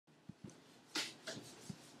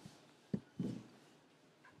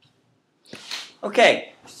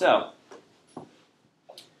Okay, so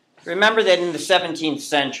remember that in the 17th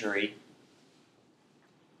century,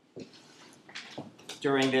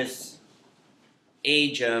 during this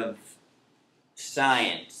age of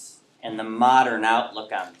science and the modern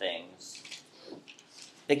outlook on things,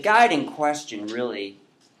 the guiding question really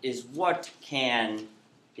is, what can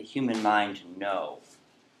the human mind know?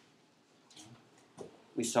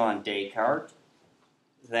 We saw in Descartes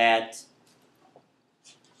that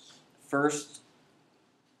first,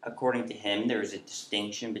 according to him, there is a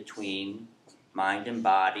distinction between mind and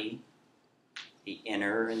body, the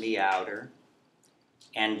inner and the outer,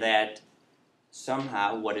 and that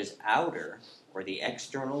somehow what is outer, or the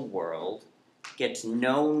external world, gets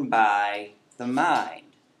known by the mind.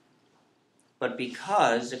 But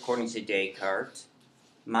because, according to Descartes,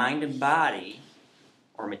 mind and body,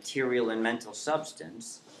 or material and mental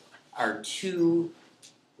substance, are two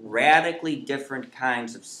radically different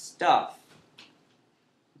kinds of stuff,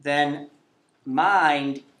 then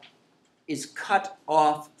mind is cut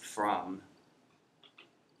off from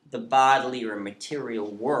the bodily or material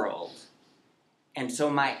world, and so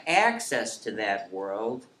my access to that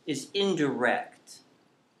world is indirect.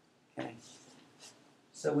 Okay?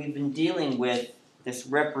 So we've been dealing with this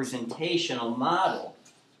representational model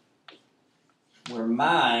where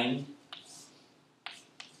mind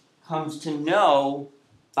comes to know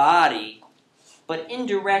body, but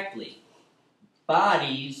indirectly.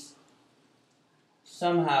 Bodies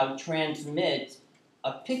somehow transmit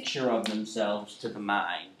a picture of themselves to the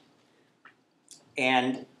mind.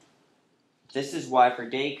 And this is why, for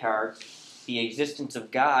Descartes, the existence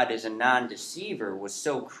of God as a non-deceiver was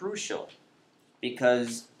so crucial,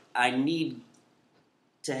 because I need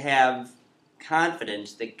to have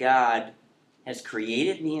confidence that God has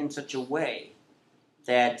created me in such a way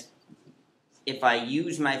that if I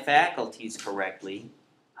use my faculties correctly,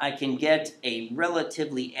 I can get a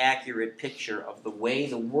relatively accurate picture of the way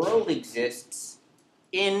the world exists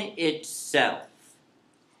in itself.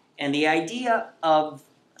 And the idea of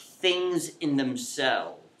things in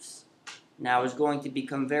themselves now is going to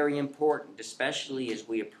become very important, especially as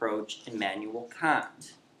we approach Immanuel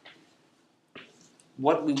Kant.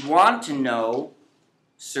 What we want to know,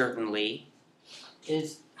 certainly,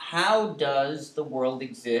 is how does the world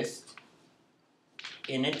exist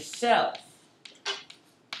in itself?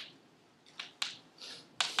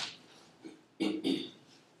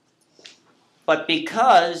 But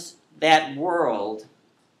because that world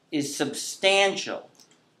is substantial,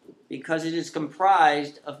 because it is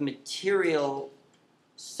comprised of material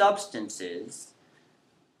substances,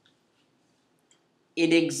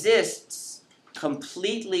 it exists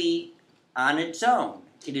completely on its own.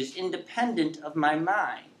 It is independent of my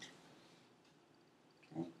mind.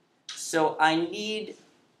 Okay? So I need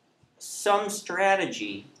some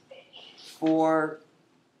strategy for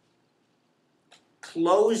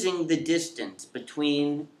closing the distance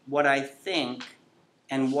between what I think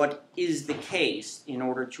and what is the case in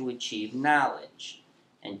order to achieve knowledge.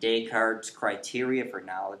 And Descartes' criteria for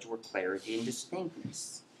knowledge were clarity and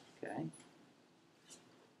distinctness. Okay?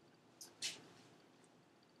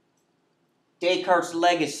 Descartes'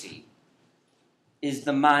 legacy is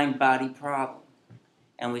the mind-body problem.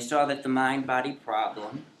 And we saw that the mind-body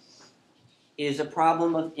problem is a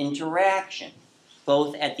problem of interaction,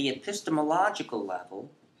 both at the epistemological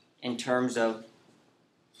level, in terms of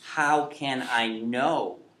how can I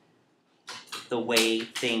know the way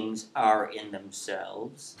things are in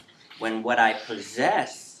themselves, when what I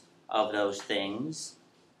possess of those things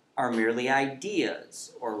are merely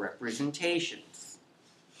ideas or representations.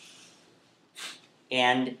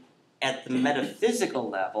 And at the metaphysical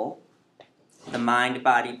level, the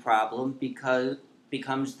mind-body problem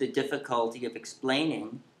becomes the difficulty of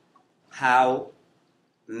explaining how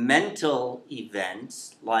mental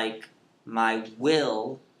events, like my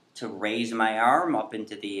will to raise my arm up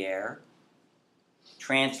into the air,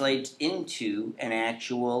 translates into an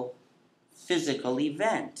actual physical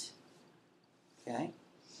event. Okay?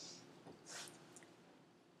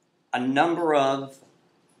 A number of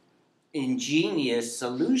ingenious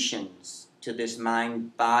solutions to this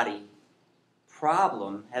mind-body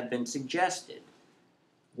problem have been suggested,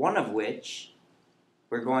 one of which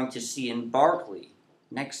we're going to see in Berkeley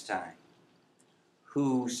next time,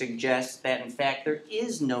 who suggests that in fact there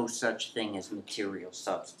is no such thing as material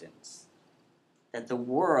substance, that the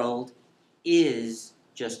world is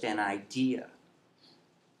just an idea.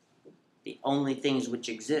 The only things which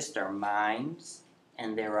exist are minds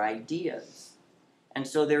and their ideas. And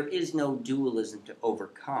so there is no dualism to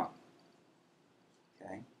overcome.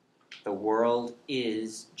 Okay? The world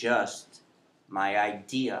is just my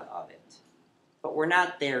idea of it. But we're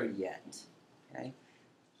not there yet. Okay?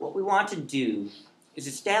 What we want to do is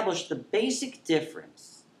establish the basic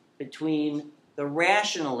difference between the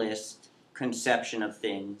rationalist conception of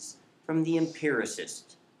things from the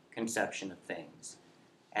empiricist conception of things.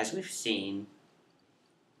 As we've seen,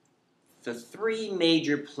 the three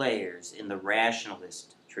major players in the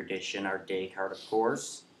rationalist tradition are Descartes, of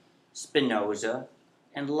course, Spinoza,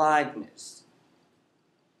 and Leibniz.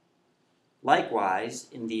 Likewise,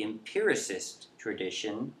 in the empiricist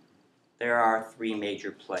tradition, there are three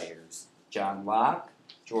major players: John Locke,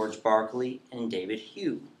 George Berkeley, and David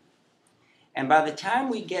Hume. And by the time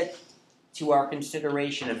we get to our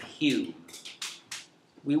consideration of Hume,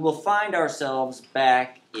 we will find ourselves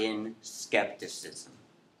back in skepticism,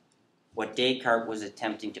 what Descartes was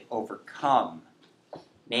attempting to overcome,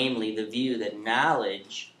 namely the view that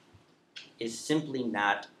knowledge is simply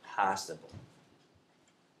not possible.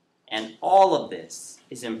 And all of this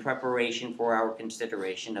is in preparation for our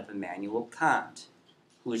consideration of Immanuel Kant,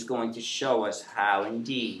 who is going to show us how,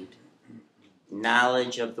 indeed,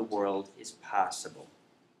 knowledge of the world is possible.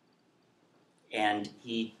 And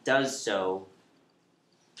he does so,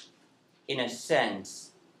 in a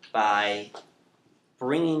sense, by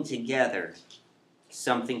bringing together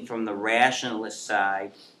something from the rationalist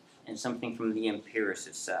side and something from the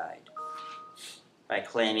empiricist side, by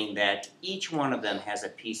claiming that each one of them has a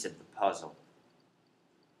piece of the puzzle.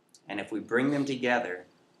 And if we bring them together,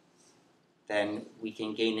 then we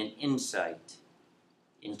can gain an insight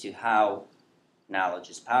into how knowledge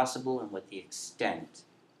is possible and what the extent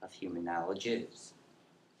of human knowledge is.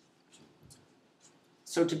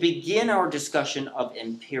 So to begin our discussion of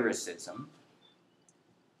empiricism,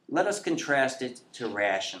 let us contrast it to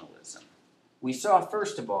rationalism. We saw,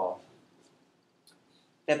 first of all,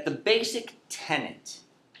 that the basic tenet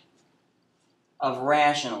of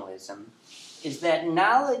rationalism is that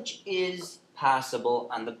knowledge is possible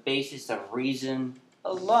on the basis of reason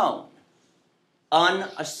alone,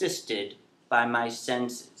 unassisted by my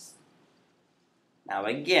senses. Now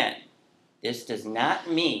again, this does not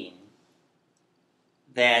mean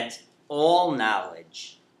that all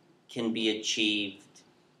knowledge can be achieved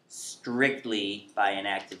strictly by an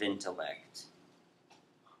active intellect.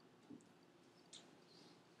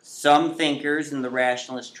 Some thinkers in the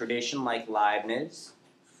rationalist tradition, like Leibniz,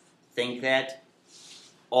 think that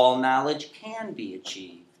all knowledge can be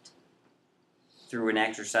achieved through an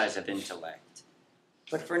exercise of intellect.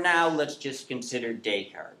 But for now, let's just consider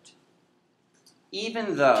Descartes.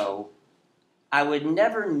 Even though I would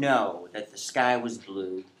never know that the sky was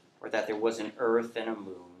blue, or that there was an earth and a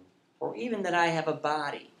moon, or even that I have a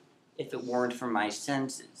body, if it weren't for my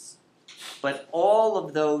senses. But all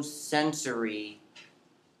of those sensory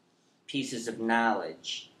pieces of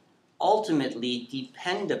knowledge ultimately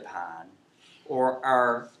depend upon or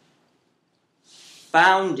are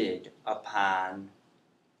founded upon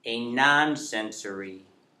a non-sensory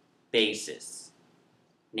basis,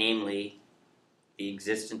 namely the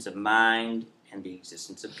existence of mind and the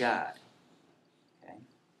existence of God. Okay?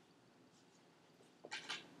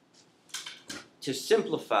 To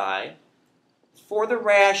simplify, for the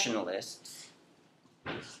rationalists,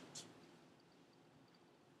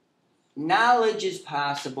 knowledge is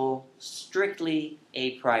possible strictly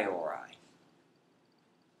a priori,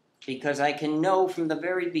 because I can know from the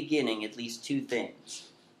very beginning at least two things: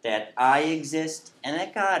 that I exist and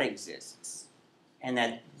that God exists, and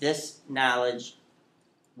that this knowledge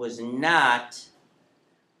was not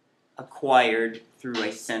acquired through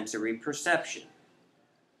a sensory perception,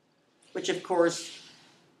 which of course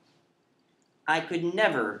I could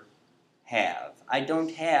never have. I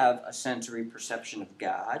don't have a sensory perception of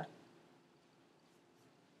God,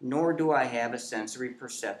 nor do I have a sensory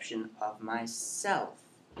perception of myself.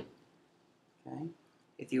 Okay?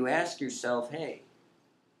 If you ask yourself, hey,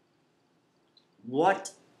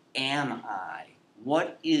 what am I?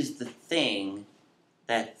 What is the thing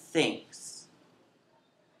that thinks?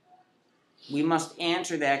 We must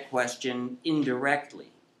answer that question indirectly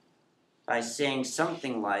by saying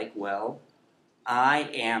something like, well, I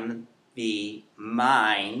am the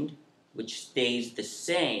mind which stays the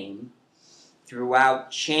same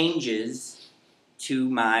throughout changes to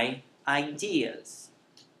my ideas,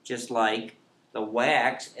 just like the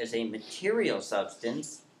wax as a material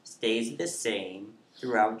substance stays the same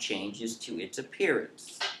throughout changes to its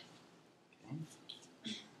appearance.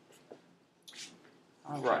 Okay.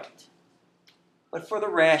 All right. But for the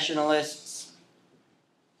rationalists,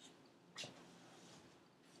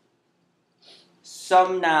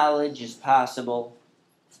 some knowledge is possible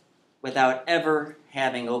without ever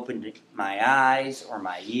having opened my eyes or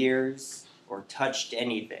my ears or touched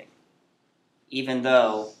anything, even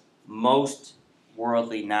though most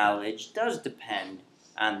worldly knowledge does depend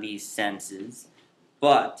on these senses,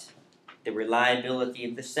 but the reliability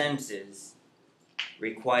of the senses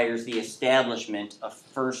requires the establishment of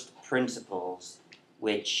first principles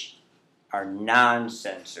which are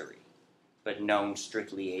non-sensory, but known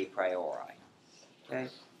strictly a priori. Okay?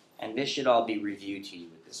 And this should all be reviewed to you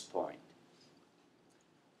at this point.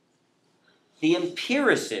 The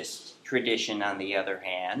empiricist tradition, on the other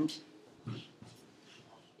hand,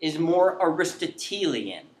 is more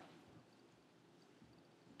Aristotelian,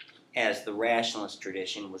 as the rationalist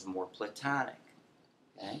tradition was more Platonic.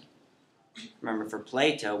 Okay? Remember, for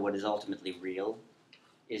Plato, what is ultimately real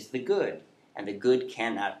is the good, and the good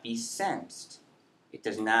cannot be sensed. It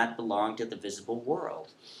does not belong to the visible world.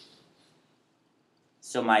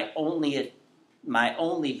 So my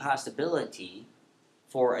only possibility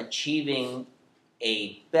for achieving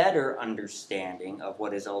a better understanding of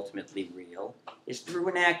what is ultimately real is through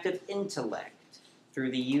an act of intellect,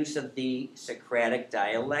 through the use of the Socratic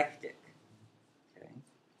dialectic, okay,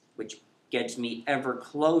 which gets me ever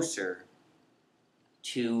closer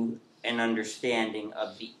to an understanding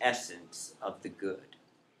of the essence of the good.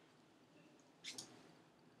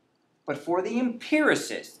 But for the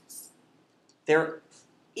empiricists, there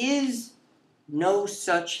is no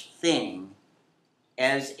such thing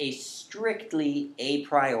as a strictly a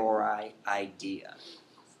priori idea.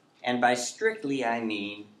 And by strictly, I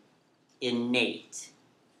mean innate.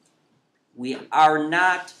 We are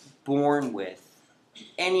not born with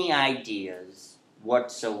any ideas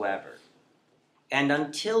whatsoever. And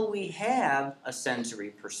until we have a sensory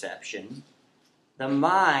perception, the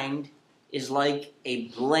mind is like a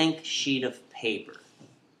blank sheet of paper.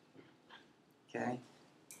 Okay?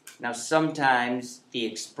 Now, sometimes the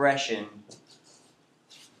expression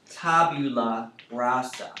tabula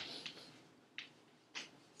rasa,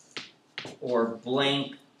 or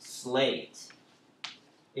blank slate,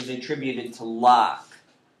 is attributed to Locke,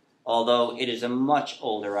 although it is a much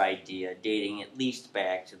older idea, dating at least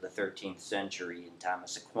back to the 13th century in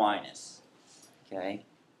Thomas Aquinas, okay,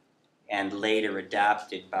 and later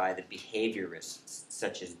adopted by the behaviorists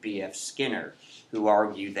such as B.F. Skinner, who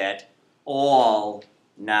argue that all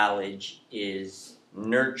knowledge is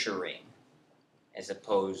nurturing as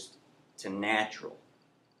opposed to natural,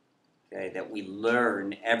 okay, that we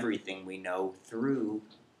learn everything we know through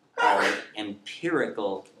our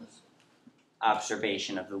empirical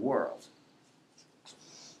observation of the world.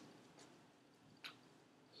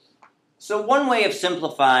 So one way of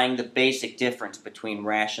simplifying the basic difference between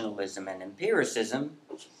rationalism and empiricism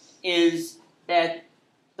is that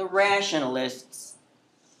the rationalists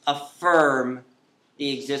affirm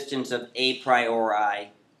the existence of a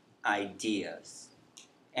priori ideas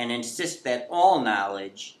and insist that all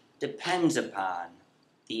knowledge depends upon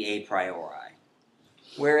the a priori,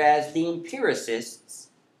 whereas the empiricists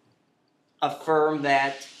affirm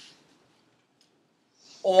that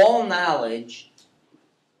all knowledge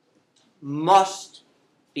must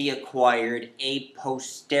be acquired a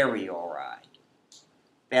posteriori,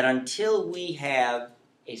 that until we have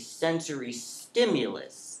a sensory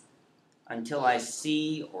stimulus, until I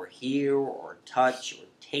see or hear or touch or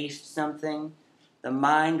taste something, the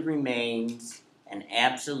mind remains an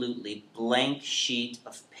absolutely blank sheet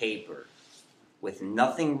of paper with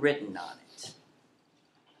nothing written on it.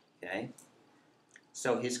 Okay?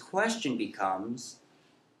 So his question becomes,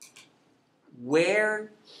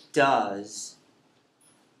 where does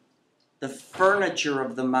the furniture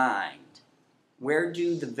of the mind, where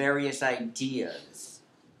do the various ideas,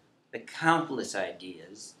 the countless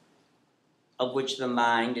ideas of which the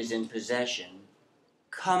mind is in possession,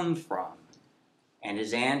 come from? And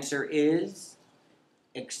his answer is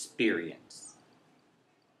experience.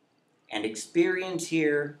 And experience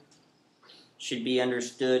here should be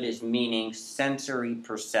understood as meaning sensory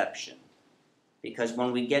perception. Because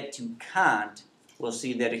when we get to Kant, we'll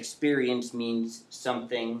see that experience means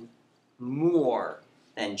something more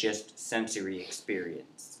than just sensory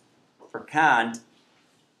experience. For Kant,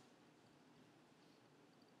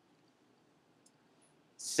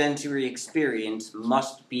 sensory experience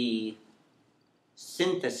must be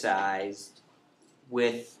synthesized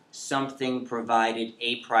with something provided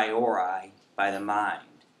a priori by the mind.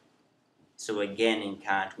 So again, in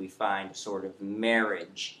Kant, we find a sort of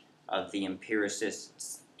marriage of the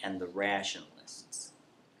empiricists and the rationalists.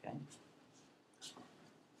 Okay?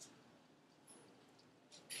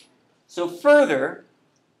 So further,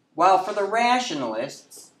 while for the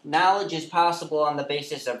rationalists, knowledge is possible on the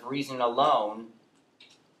basis of reason alone,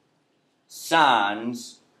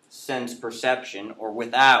 sans sense perception, or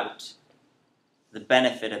without the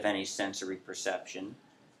benefit of any sensory perception,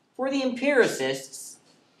 for the empiricists,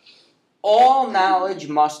 all knowledge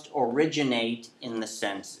must originate in the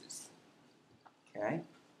senses. Okay?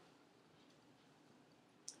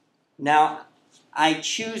 Now, I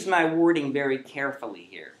choose my wording very carefully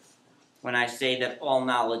here when I say that all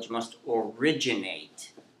knowledge must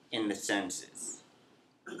originate in the senses.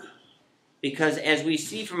 Because as we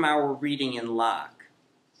see from our reading in Locke,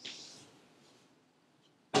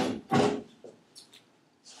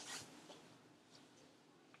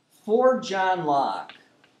 for John Locke,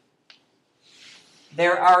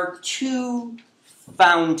 there are two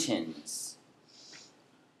fountains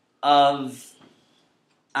of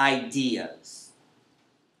ideas.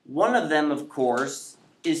 One of them, of course,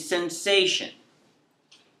 is sensation,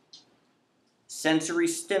 sensory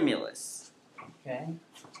stimulus. Okay?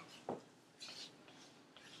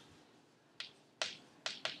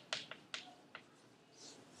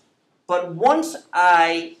 But once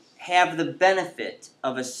I have the benefit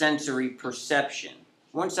of a sensory perception,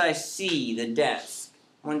 once I see the desk,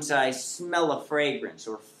 once I smell a fragrance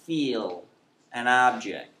or feel an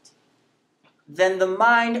object, then the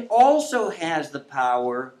mind also has the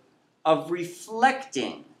power of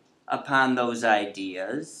reflecting upon those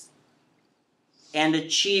ideas and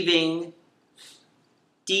achieving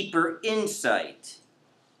deeper insight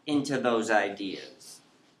into those ideas.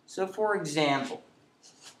 So, for example,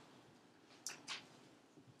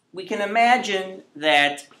 we can imagine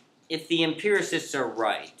that if the empiricists are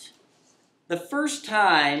right, the first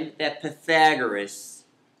time that Pythagoras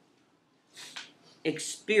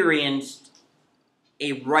experienced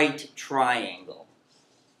a right triangle,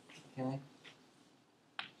 okay,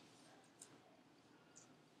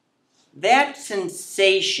 that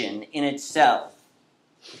sensation in itself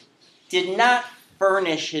did not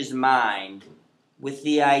furnish his mind with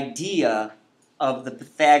the idea of the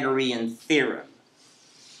Pythagorean theorem,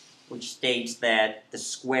 which states that the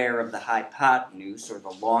square of the hypotenuse, or the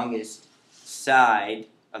longest side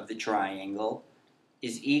of the triangle,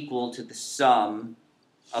 is equal to the sum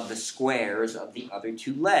of the squares of the other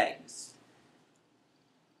two legs.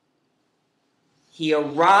 He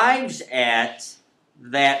arrives at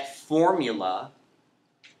that formula,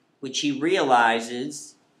 which he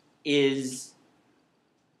realizes is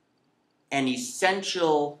an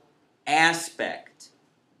essential aspect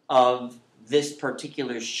of this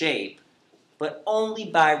particular shape, but only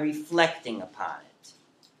by reflecting upon it.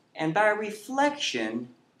 And by reflection,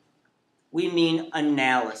 we mean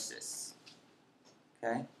analysis.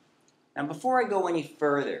 Okay? Now, before I go any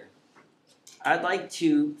further, I'd like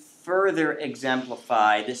to further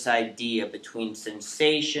exemplify this idea between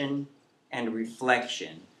sensation and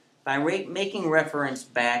reflection by making reference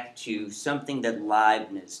back to something that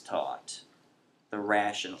Leibniz taught, the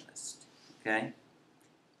rationalist. Okay?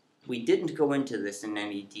 We didn't go into this in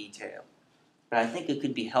any detail, but I think it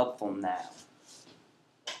could be helpful now.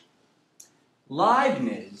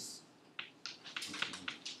 Leibniz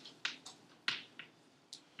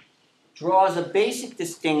draws a basic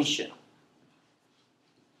distinction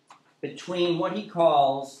between what he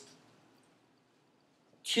calls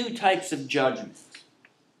two types of judgment.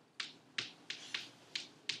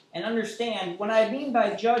 And understand, what I mean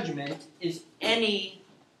by judgment is any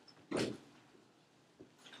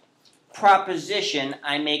proposition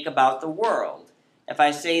I make about the world. If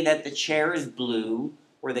I say that the chair is blue,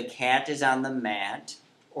 or the cat is on the mat,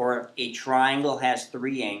 or a triangle has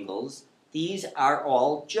 3 angles, these are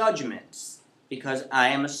all judgments, because I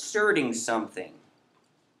am asserting something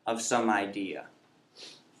of some idea.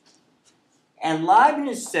 And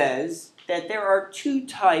Leibniz says that there are 2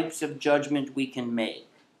 types of judgment we can make.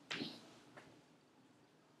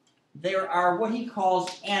 There are what he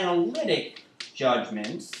calls analytic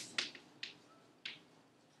judgments,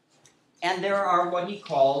 and there are what he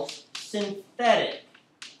calls synthetic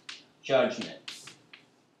judgments.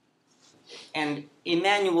 And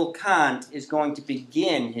Immanuel Kant is going to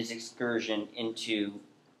begin his excursion into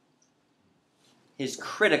his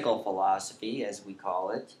critical philosophy, as we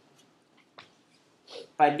call it,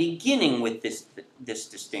 by beginning with this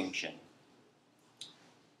distinction.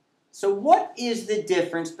 So what is the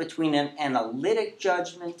difference between an analytic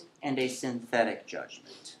judgment and a synthetic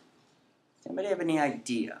judgment? Does anybody have any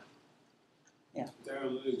idea? Yeah. The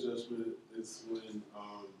analytic judgment is when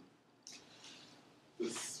the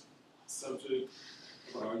subject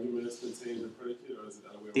of an argument is contained in the predicate, or is it the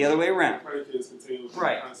other way around? The other way around. The predicate is contained within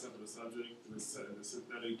the concept of the subject, and the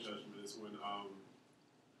synthetic judgment is when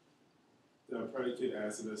the predicate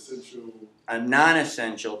as an essential... A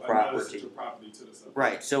non-essential property. A non-essential property to the subject.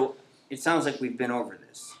 Right, so it sounds like we've been over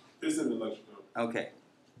this. It's in the lecture note. Okay,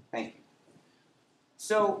 thank you.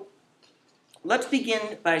 So, let's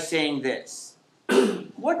begin by saying this.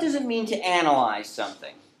 What does it mean to analyze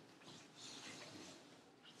something?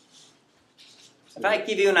 If I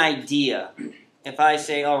give you an idea, if I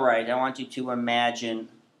say, all right, I want you to imagine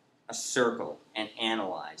a circle and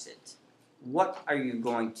analyze it, what are you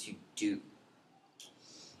going to do?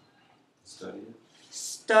 Study it.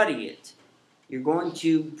 Study it. You're going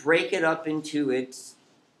to break it up into its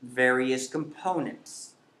various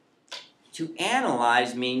components. To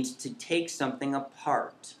analyze means to take something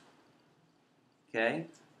apart. Okay?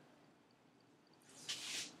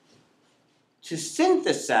 To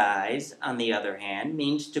synthesize, on the other hand,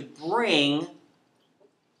 means to bring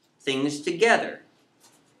things together.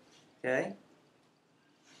 Okay?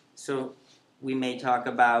 So we may talk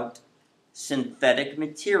about synthetic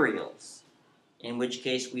materials, in which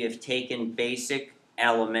case we have taken basic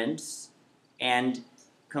elements and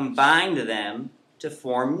combined them to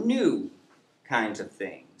form new kinds of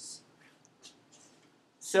things.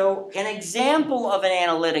 So an example of an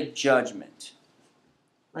analytic judgment,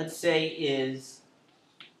 let's say, is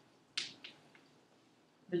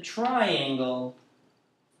the triangle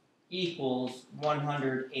equals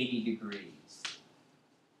 180 degrees.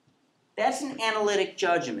 That's an analytic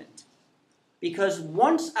judgment, because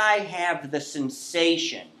once I have the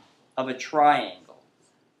sensation of a triangle,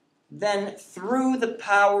 then through the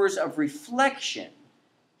powers of reflection,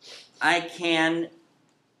 I can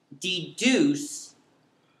deduce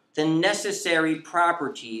the necessary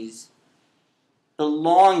properties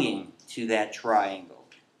belonging to that triangle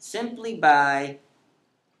simply by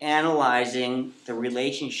analyzing the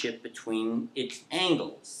relationship between its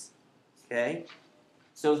angles. Okay?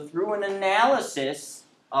 So through an analysis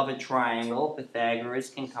of a triangle, Pythagoras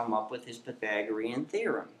can come up with his Pythagorean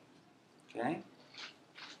theorem. Okay?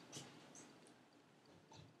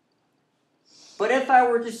 But if I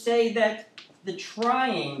were to say that the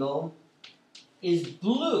triangle is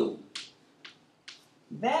blue,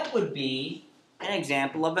 that would be an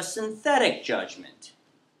example of a synthetic judgment,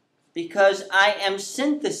 because I am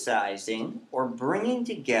synthesizing or bringing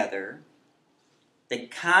together the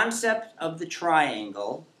concept of the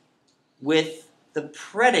triangle with the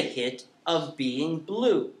predicate of being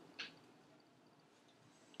blue.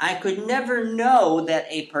 I could never know that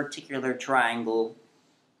a particular triangle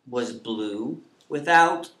was blue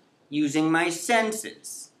without using my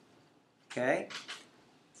senses. Okay?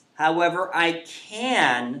 However, I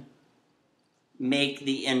can make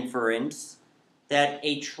the inference that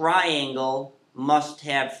a triangle must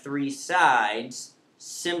have three sides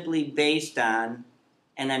simply based on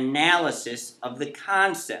an analysis of the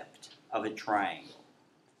concept of a triangle.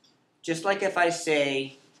 Just like if I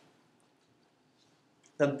say,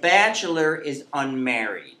 the bachelor is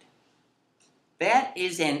unmarried. That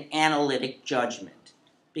is an analytic judgment,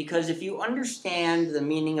 because if you understand the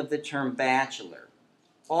meaning of the term bachelor,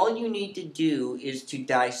 all you need to do is to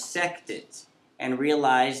dissect it and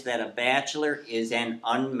realize that a bachelor is an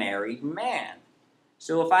unmarried man.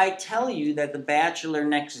 So if I tell you that the bachelor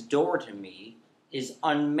next door to me is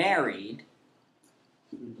unmarried,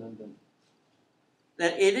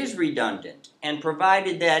 that it is redundant. And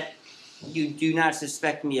provided that you do not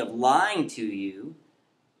suspect me of lying to you,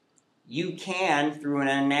 you can, through an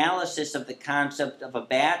analysis of the concept of a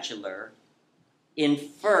bachelor,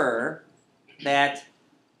 infer that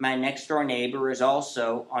my next door neighbor is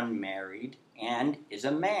also unmarried and is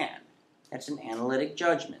a man. That's an analytic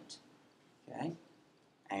judgment. Okay?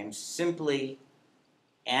 I am simply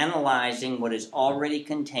analyzing what is already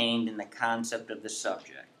contained in the concept of the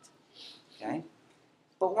subject. Okay?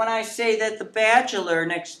 But when I say that the bachelor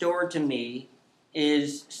next door to me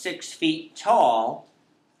is 6 feet tall,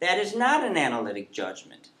 that is not an analytic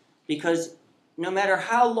judgment, because no matter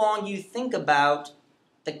how long you think about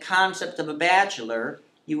the concept of a bachelor,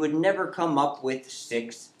 you would never come up with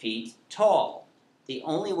 6 feet tall. The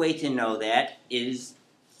only way to know that is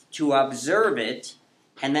to observe it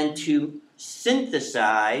and then to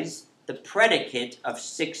synthesize the predicate of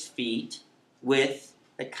 6 feet with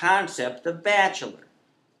the concept of bachelor.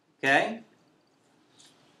 Okay?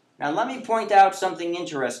 Now let me point out something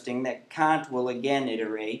interesting that Kant will again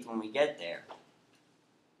iterate when we get there.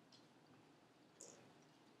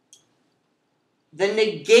 The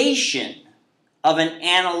negation of an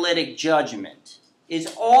analytic judgment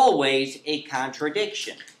is always a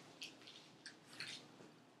contradiction,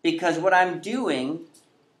 because what I'm doing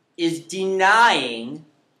is denying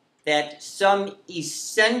that some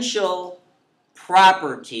essential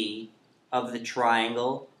property of the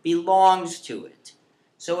triangle belongs to it.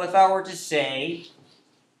 So if I were to say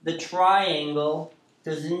the triangle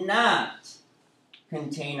does not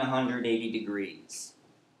contain 180 degrees,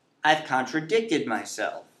 I've contradicted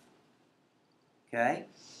myself. Okay?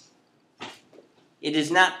 It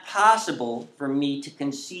is not possible for me to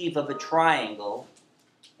conceive of a triangle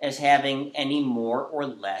as having any more or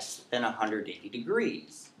less than 180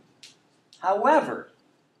 degrees. However,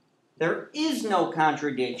 there is no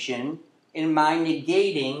contradiction in my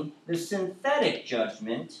negating the synthetic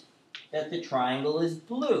judgment that the triangle is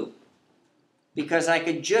blue, because I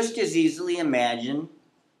could just as easily imagine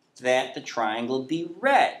that the triangle be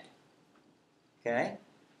red. Okay?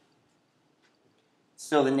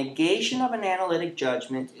 So the negation of an analytic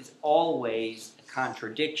judgment is always a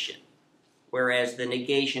contradiction, whereas the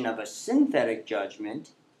negation of a synthetic judgment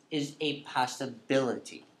is a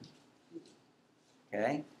possibility.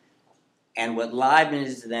 Okay? And what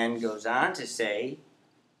Leibniz then goes on to say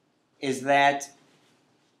is that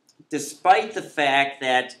despite the fact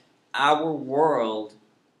that our world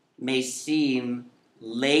may seem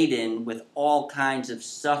laden with all kinds of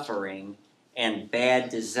suffering and bad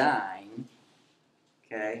design,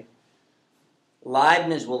 okay,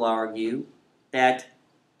 Leibniz will argue that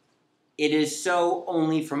it is so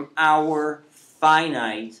only from our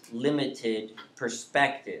finite, limited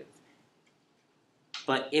perspective.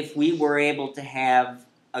 But if we were able to have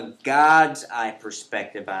a God's eye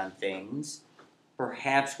perspective on things,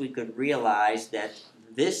 perhaps we could realize that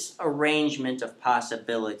this arrangement of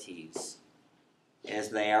possibilities, as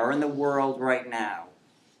they are in the world right now,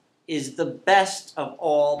 is the best of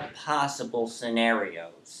all possible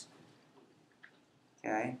scenarios.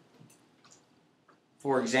 Okay?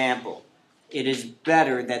 For example, it is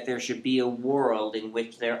better that there should be a world in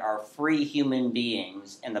which there are free human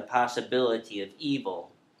beings and the possibility of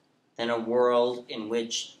evil than a world in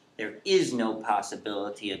which there is no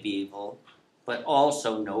possibility of evil, but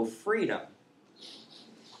also no freedom.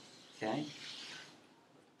 Okay?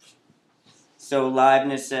 So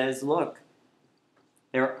Leibniz says, look,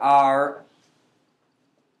 there are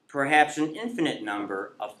perhaps an infinite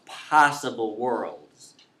number of possible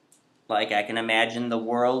worlds. Like, I can imagine the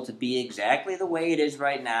world to be exactly the way it is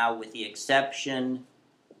right now, with the exception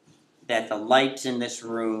that the lights in this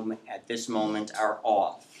room at this moment are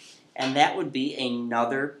off. And that would be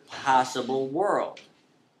another possible world.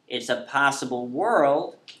 It's a possible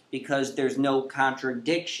world because there's no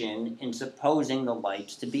contradiction in supposing the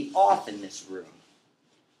lights to be off in this room.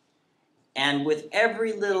 And with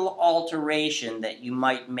every little alteration that you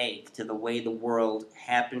might make to the way the world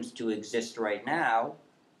happens to exist right now,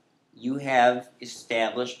 you have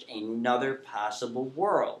established another possible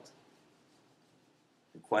world.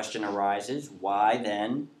 The question arises, why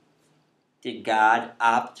then did God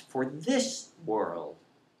opt for this world,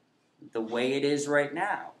 the way it is right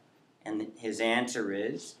now? And his answer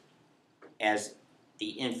is, as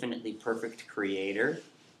the infinitely perfect creator,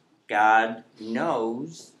 God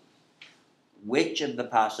knows which of the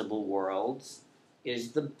possible worlds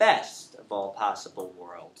is the best of all possible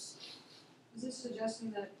worlds. Is this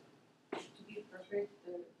suggesting that to be perfect,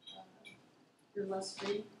 that you're less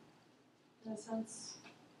free, in a sense?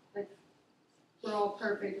 Like, we're all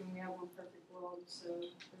perfect and we have one perfect world, so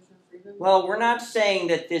there's no freedom? Well, we're not saying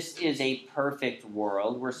that this is a perfect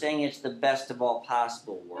world. We're saying it's the best of all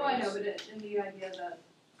possible worlds. No, I know, but in the idea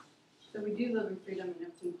that we do live in freedom, and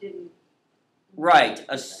if we didn't... Right.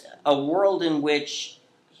 A world in which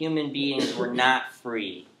human beings were not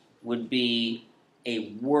free would be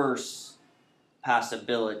a worse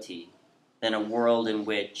possibility than a world in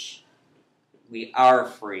which we are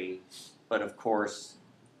free, but of course,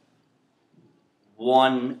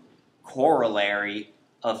 one corollary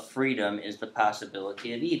of freedom is the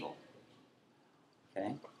possibility of evil.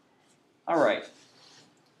 Okay? All right.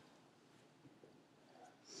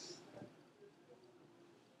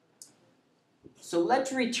 So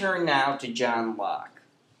let's return now to John Locke.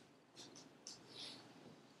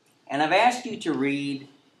 And I've asked you to read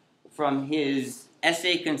from his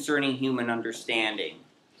Essay Concerning Human Understanding,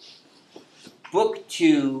 Book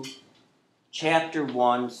 2, Chapter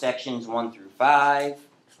 1, Sections 1 through 5,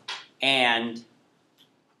 and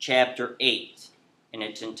Chapter 8 in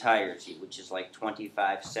its entirety, which is like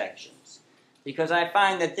 25 sections. Because I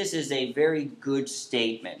find that this is a very good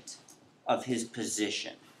statement of his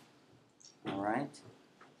position. All right?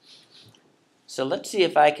 So let's see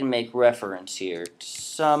if I can make reference here to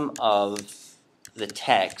some of the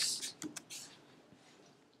text.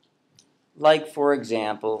 Like, for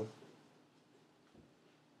example,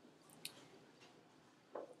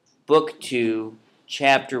 Book 2,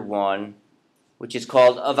 Chapter 1, which is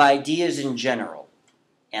called Of Ideas in General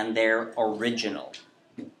and Their Original.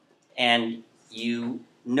 And you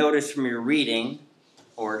notice from your reading,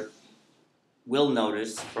 or will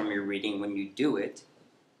notice from your reading when you do it,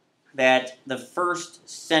 that the first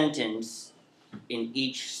sentence in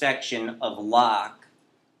each section of Locke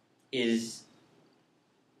is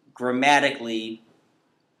grammatically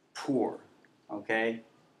poor, okay?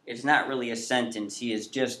 It's not really a sentence. He is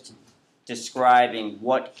just describing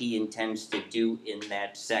what he intends to do in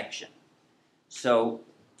that section. So,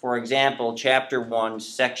 for example, chapter 1,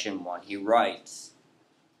 section 1, he writes,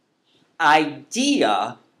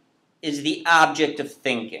 idea is the object of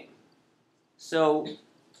thinking. So,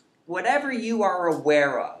 whatever you are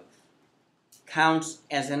aware of counts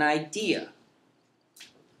as an idea.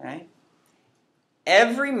 Okay?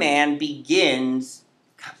 Every man being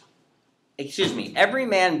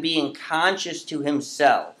conscious to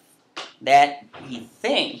himself that he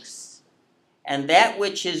thinks, and that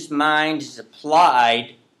which his mind is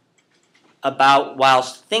applied about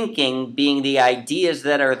whilst thinking being the ideas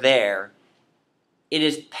that are there, it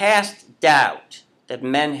is past doubt that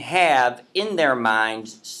men have in their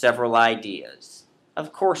minds several ideas.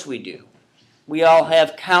 Of course we do. We all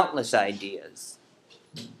have countless ideas,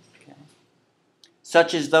 okay,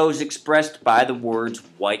 such as those expressed by the words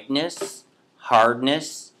whiteness,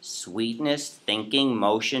 hardness, sweetness, thinking,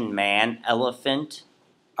 motion, man, elephant,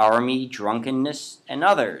 army, drunkenness, and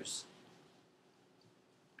others.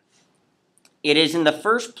 It is in the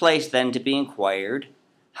first place then to be inquired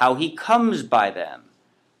how he comes by them.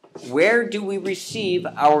 Where do we receive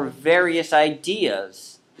our various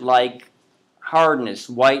ideas like hardness,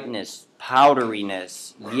 whiteness,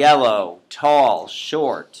 powderiness, yellow, tall,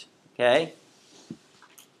 short, okay?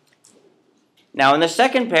 Now in the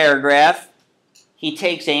second paragraph, he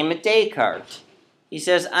takes aim at Descartes. He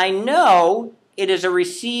says, I know it is a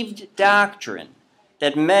received doctrine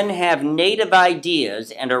that men have native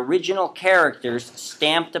ideas and original characters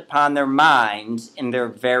stamped upon their minds in their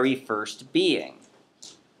very first being.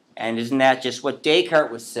 And isn't that just what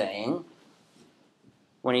Descartes was saying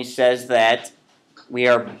when he says that we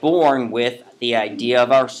are born with the idea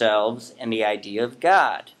of ourselves and the idea of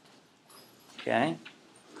God? Okay?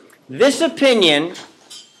 This opinion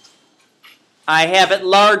I have at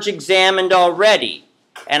large examined already,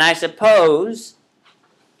 and I suppose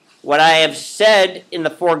what I have said in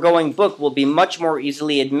the foregoing book will be much more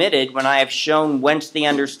easily admitted when I have shown whence the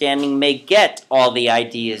understanding may get all the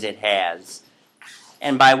ideas it has,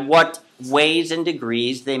 and by what ways and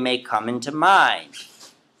degrees they may come into mind,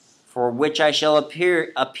 for which I shall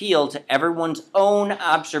appeal to everyone's own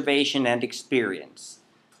observation and experience.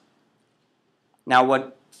 Now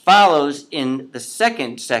what follows in the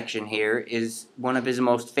second section here is one of his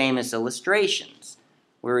most famous illustrations,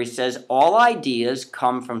 where he says all ideas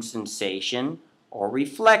come from sensation or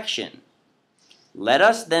reflection. Let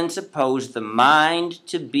us then suppose the mind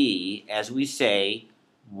to be, as we say,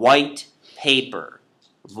 white paper,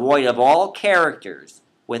 void of all characters,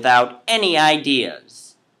 without any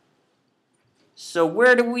ideas. So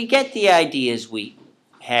where do we get the ideas we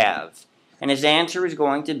have? And his answer is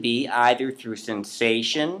going to be either through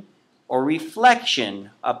sensation or reflection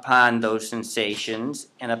upon those sensations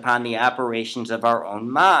and upon the operations of our own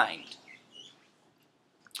mind.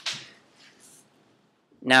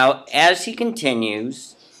 Now, as he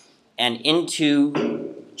continues, and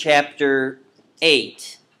into chapter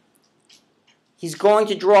 8, he's going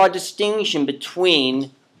to draw a distinction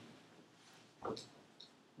between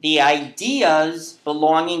the ideas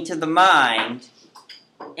belonging to the mind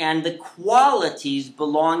and the qualities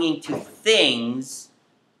belonging to things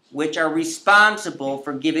which are responsible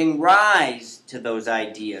for giving rise to those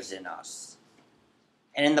ideas in us.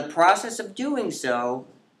 And in the process of doing so,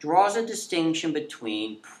 draws a distinction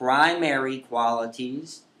between primary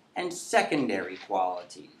qualities and secondary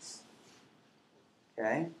qualities.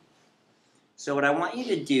 Okay? So what I want you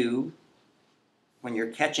to do when you're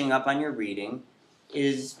catching up on your reading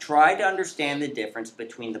is try to understand the difference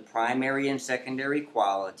between the primary and secondary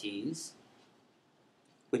qualities,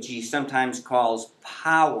 which he sometimes calls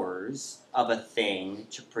powers of a thing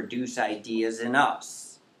to produce ideas in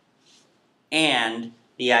us, and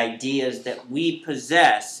the ideas that we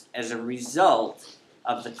possess as a result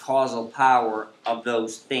of the causal power of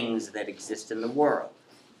those things that exist in the world.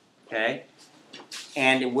 Okay?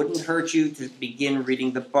 And it wouldn't hurt you to begin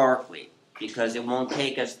reading the Berkeley, because it won't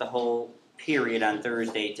take us the whole period on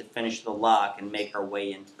Thursday to finish the Locke and make our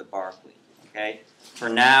way into the Berkeley. Okay? For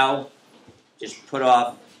now, just put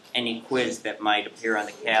off any quiz that might appear on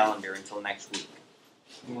the calendar until next week.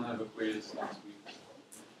 We won't have a quiz next week.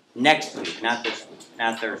 Next week, not this week,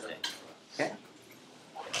 not Thursday. Okay?